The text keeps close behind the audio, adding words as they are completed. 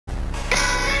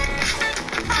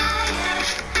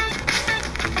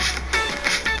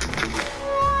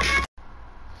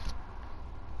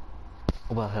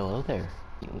Well, hello there.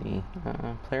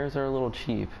 Players are a little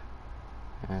cheap,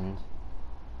 and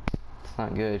it's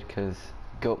not good because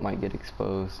GOAT might get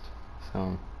exposed.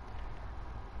 So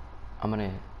I'm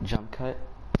gonna jump cut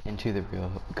into the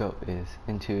real GOAT is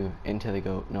into the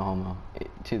GOAT. No homo.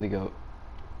 To the GOAT.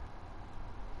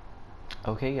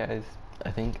 Okay, guys.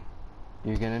 I think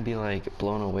you're gonna be like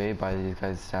blown away by these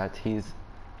guys' stats. He's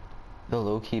the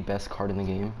low-key best card in the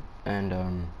game,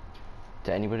 and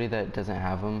to anybody that doesn't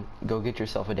have him, go get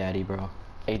yourself a daddy, bro.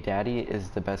 A daddy is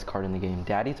the best card in the game.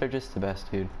 Daddies are just the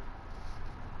best, dude.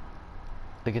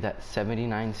 Look at that,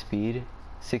 79 speed,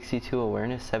 62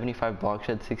 awareness, 75 block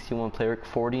shed, 61 play work,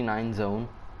 49 zone.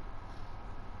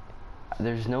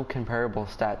 There's no comparable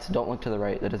stats. Don't look to the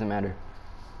right, that doesn't matter.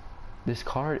 This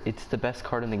card, it's the best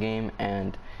card in the game,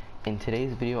 and in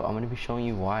today's video, I'm gonna be showing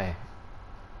you why.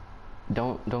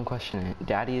 Don't question it.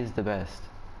 Daddy is the best.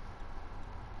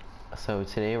 So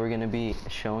today we're gonna be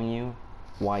showing you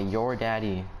why your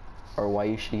daddy, or why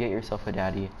you should get yourself a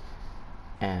daddy,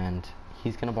 and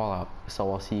he's gonna ball out.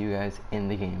 So I'll see you guys in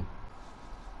the game.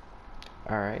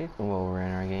 Alright, well, we're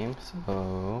in our game,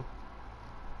 so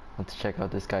let's check out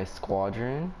this guy's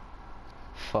squadron.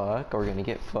 Fuck, we're gonna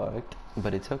get fucked,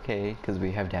 but it's okay because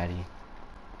we have daddy,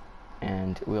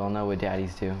 and we all know what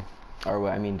daddies do, or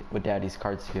what daddy's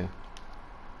cards do.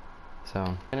 So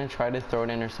I'm gonna try to throw an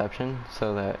interception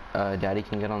so that daddy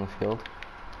can get on the field.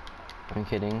 I'm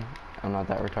kidding, I'm not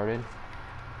that retarded.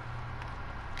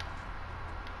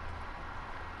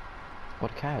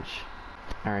 What a catch.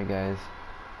 Alright, guys,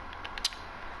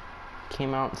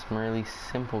 came out in some really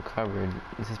simple coverage.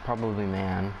 This is probably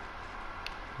man.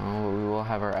 Oh, but we will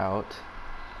have our out.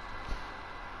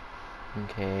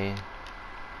 Okay.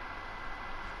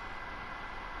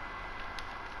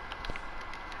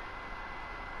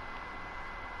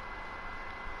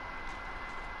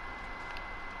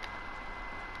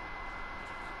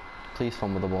 Please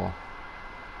fumble the ball.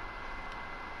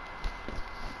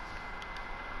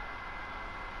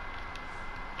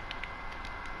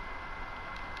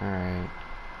 Alright.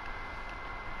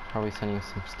 Probably sending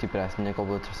some stupid ass nickel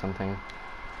blitz or something.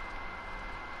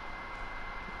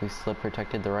 We slip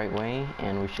protected the right way,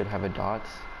 and we should have a dot.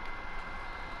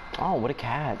 Oh, what a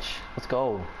catch. Let's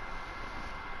go.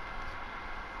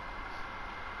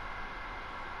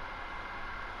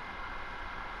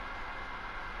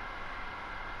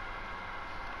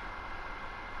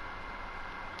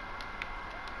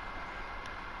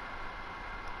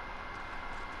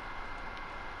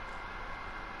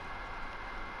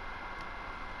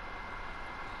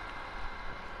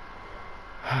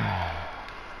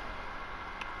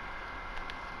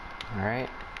 Alright.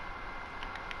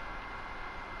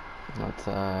 Let's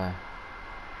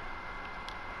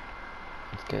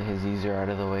get his user out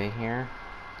of the way here.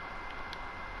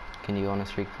 Can you go on a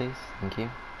streak, please? Thank you.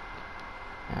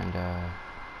 And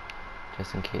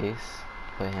just in case,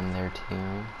 put him there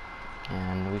too.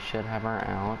 And we should have our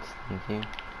outs. Thank you.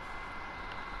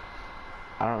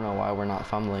 I don't know why we're not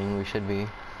fumbling. We should be.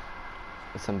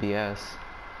 It's some BS.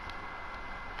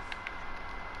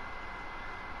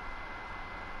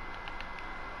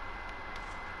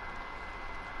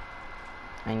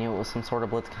 I knew it was some sort of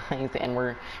blitz, guys, and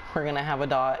we're gonna have a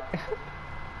dot.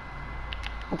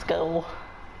 Let's go.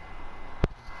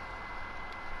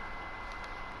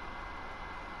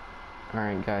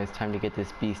 Alright, guys, time to get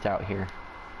this beast out here.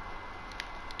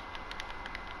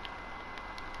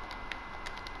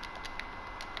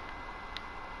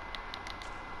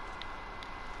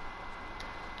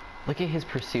 Look at his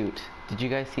pursuit. Did you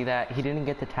guys see that? He didn't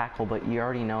get the tackle, but you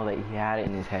already know that he had it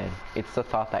in his head. It's the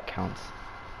thought that counts.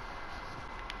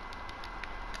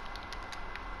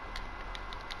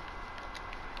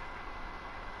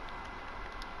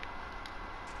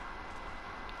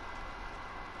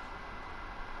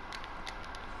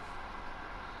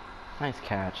 Nice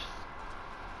catch.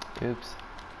 Oops.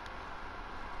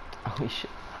 Oh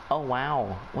shit. Oh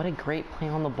wow. What a great play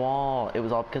on the ball. It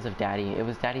was all because of daddy. It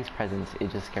was daddy's presence. It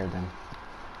just scared them.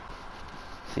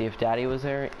 See, if daddy was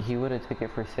there, he would have took it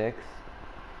for 6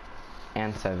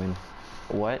 and 7.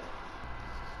 What?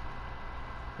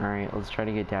 Alright, let's try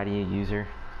to get daddy a user.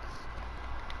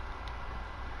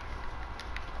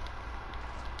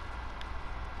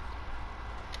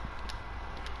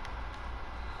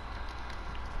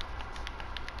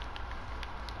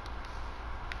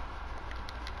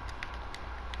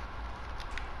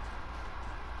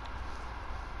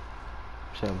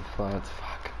 Shove flats,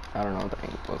 fuck. I don't know what the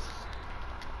angle was.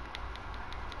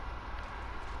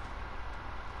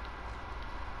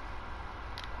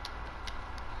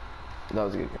 That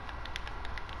was a good game.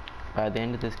 By the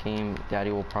end of this game, daddy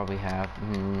will probably have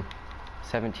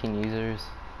 17 users.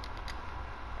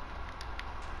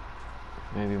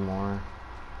 maybe more.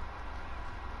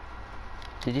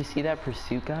 Did you see that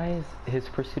pursuit, guys? His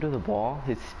pursuit of the ball,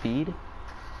 his speed?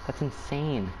 That's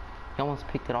insane. He almost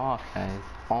picked it off, guys.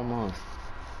 Almost.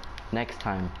 Next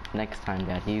time,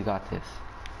 Daddy, you got this.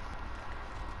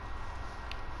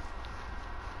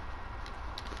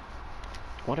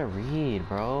 What a read,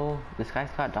 bro. This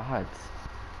guy's got dots.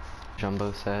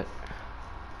 Jumbo set.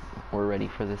 We're ready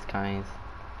for this, guys.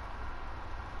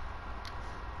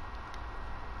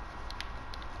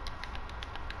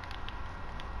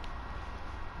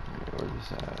 Where's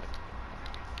this at?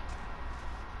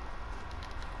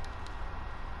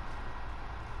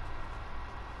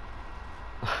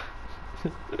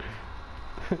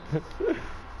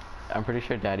 I'm pretty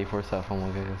sure Daddy forced that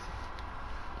fumble, guys.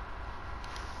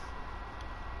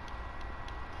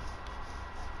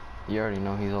 You already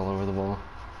know he's all over the ball.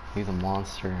 He's a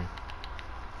monster.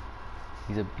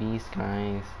 He's a beast,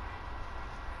 guys.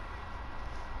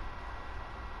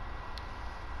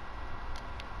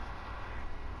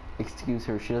 Excuse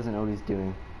her, she doesn't know what he's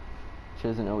doing. She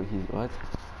doesn't know what he's... What?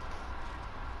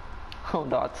 Oh,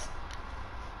 dots.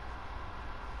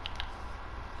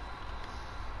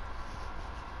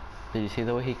 Did you see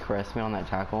the way he caressed me on that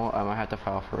tackle? I might have to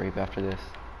file for rape after this.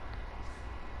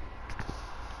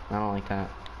 I don't like that.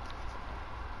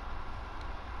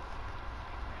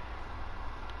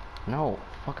 No,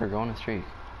 fucker, go on a streak.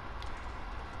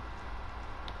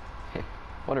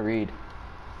 What a read.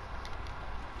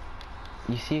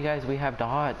 You see, guys, we have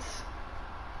dots.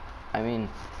 I mean,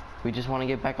 we just want to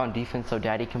get back on defense so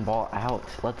Daddy can ball out.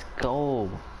 Let's go.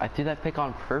 I threw that pick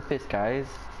on purpose, guys.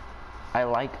 I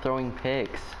like throwing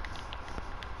picks.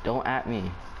 Don't at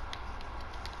me.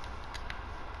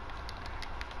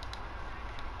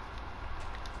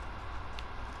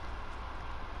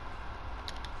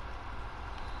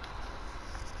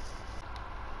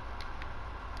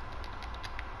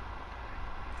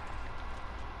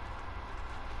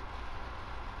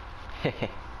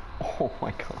 Oh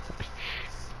my god.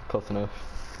 Close enough.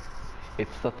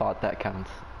 It's the thought that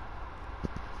counts.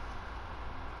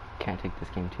 Can't take this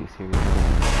game too seriously.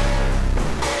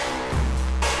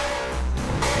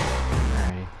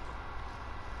 Alrighty.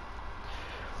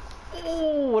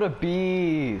 Oh, what a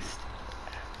beast!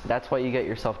 That's why you get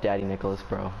yourself Daddy Nicholas,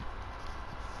 bro.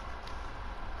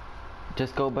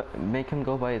 Just go, but make him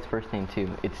go by his first name too.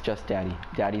 It's just Daddy.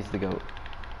 Daddy's the GOAT.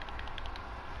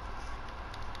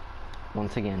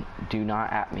 Once again, do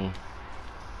not at me.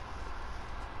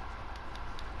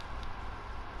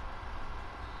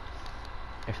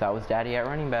 If that was Daddy at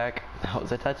running back, that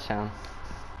was a touchdown.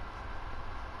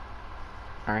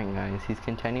 Alright guys, he's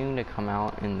continuing to come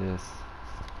out in this,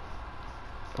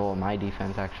 well, my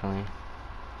defense actually,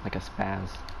 like a spaz.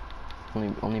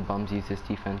 Only bums use this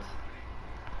defense.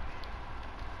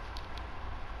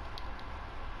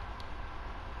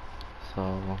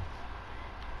 So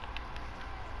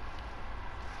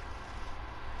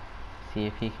see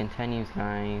if he continues,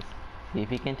 guys. See if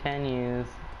he continues.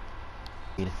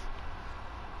 He's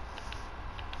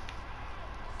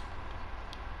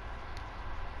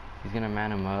gonna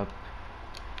man him up,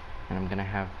 and I'm gonna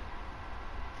have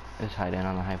a tight end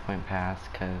on the high point pass,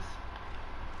 cause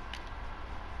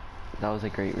that was a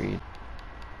great read.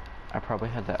 I probably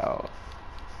had that out.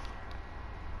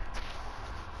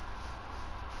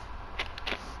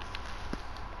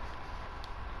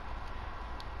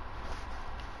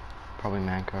 Probably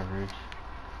man coverage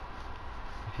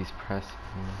if he's pressing.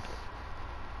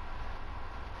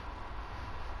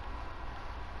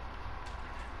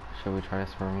 Should we try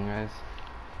to swarm him, guys?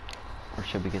 Or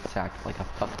should we get sacked like a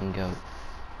fucking goat?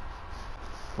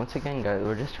 Once again, guys,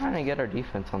 we're just trying to get our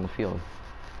defense on the field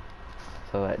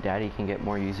so that Daddy can get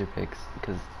more user picks,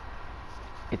 because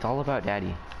it's all about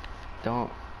Daddy. Don't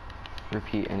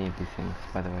repeat any of these things,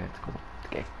 by the way. It's cool.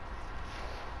 It's gay.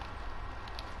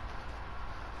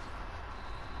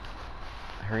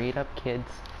 Hurry it up, kids.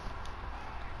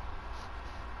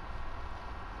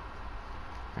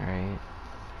 Alright.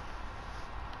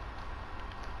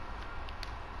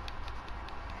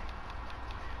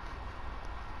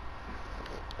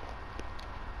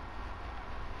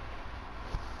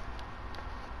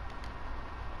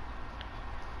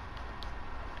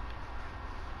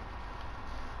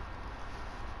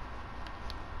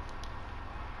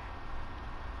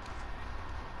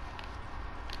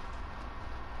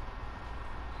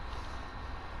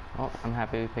 Well, I'm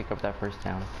happy we picked up that first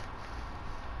down.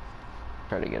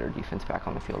 Try to get our defense back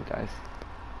on the field, guys.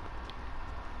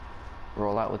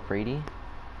 Roll out with Brady.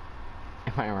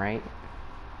 Am I right?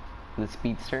 The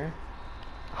speedster.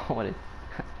 What a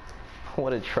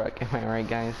what a truck. Am I right,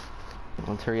 guys?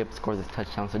 Let's hurry up and score this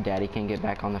touchdown so Daddy can get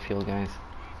back on the field, guys.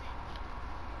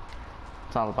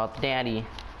 It's all about the daddy.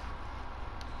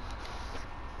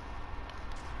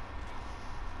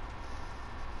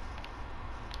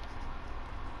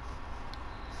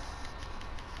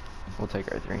 We'll take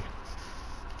our 3.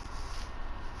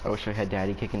 I wish I had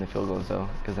daddy kicking the field goals though,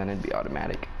 because then it'd be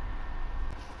automatic.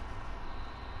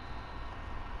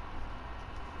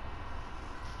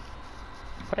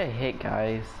 What a hit,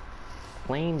 guys.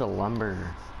 Laying the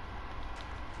lumber.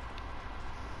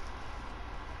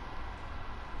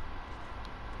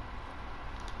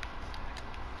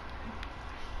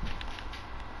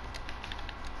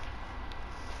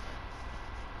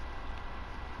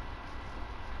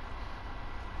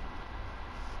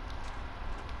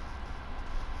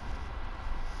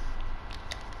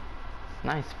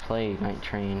 Nice play, Night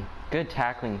Train. Good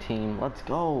tackling, team. Let's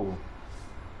go.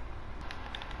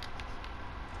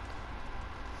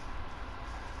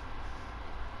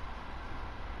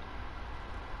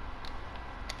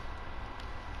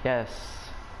 Yes.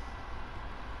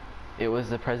 It was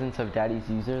the presence of Daddy's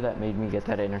user that made me get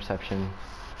that interception.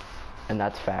 And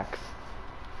that's facts.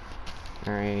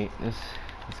 Alright, this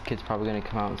kid's probably gonna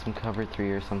come out in some cover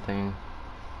 3 or something.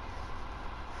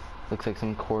 Looks like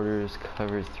some quarters,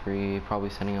 cover 3, probably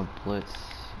sending a blitz.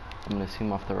 I'm gonna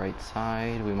assume off the right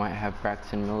side. We might have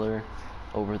Braxton Miller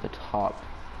over the top.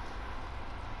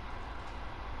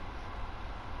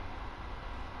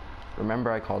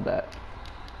 Remember, I called that.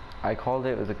 I called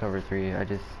it was a cover 3. I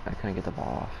couldn't get the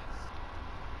ball off.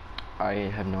 I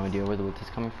have no idea where the blitz is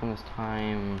coming from this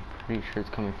time. Pretty sure it's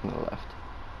coming from the left.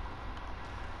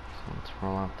 So let's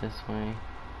roll out this way.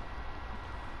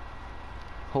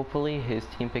 Hopefully his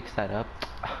team picks that up.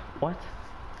 What?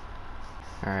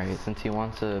 Alright, since he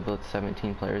wants to blitz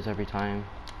 17 players every time,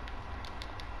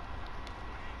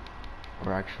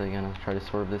 we're actually gonna try to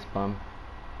swerve this bum.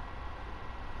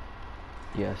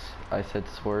 Yes, I said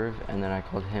swerve and then I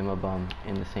called him a bum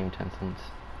in the same sentence.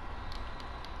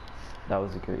 That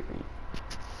was a great read.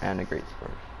 And a great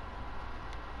swerve.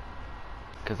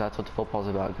 Because that's what football's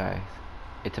about, guys.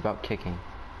 It's about kicking.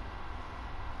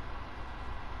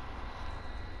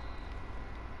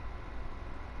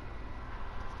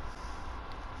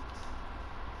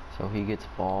 So he gets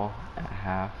ball at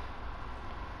half.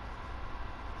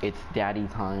 It's daddy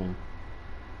time.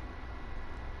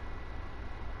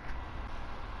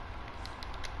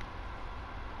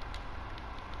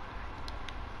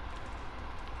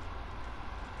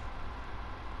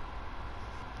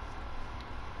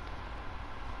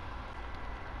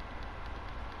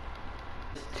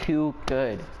 It's too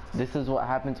good. This is what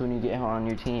happens when you get him on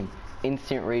your team.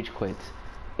 Instant rage quits.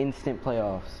 Instant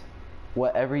playoffs.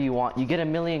 Whatever you want. You get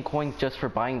 1,000,000 coins just for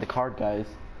buying the card, guys.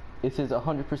 This is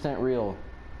 100% real.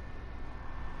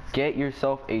 Get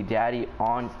yourself a daddy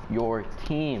on your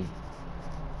team.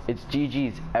 It's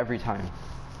GG's every time.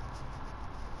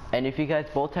 And if you guys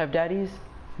both have daddies,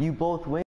 you both win.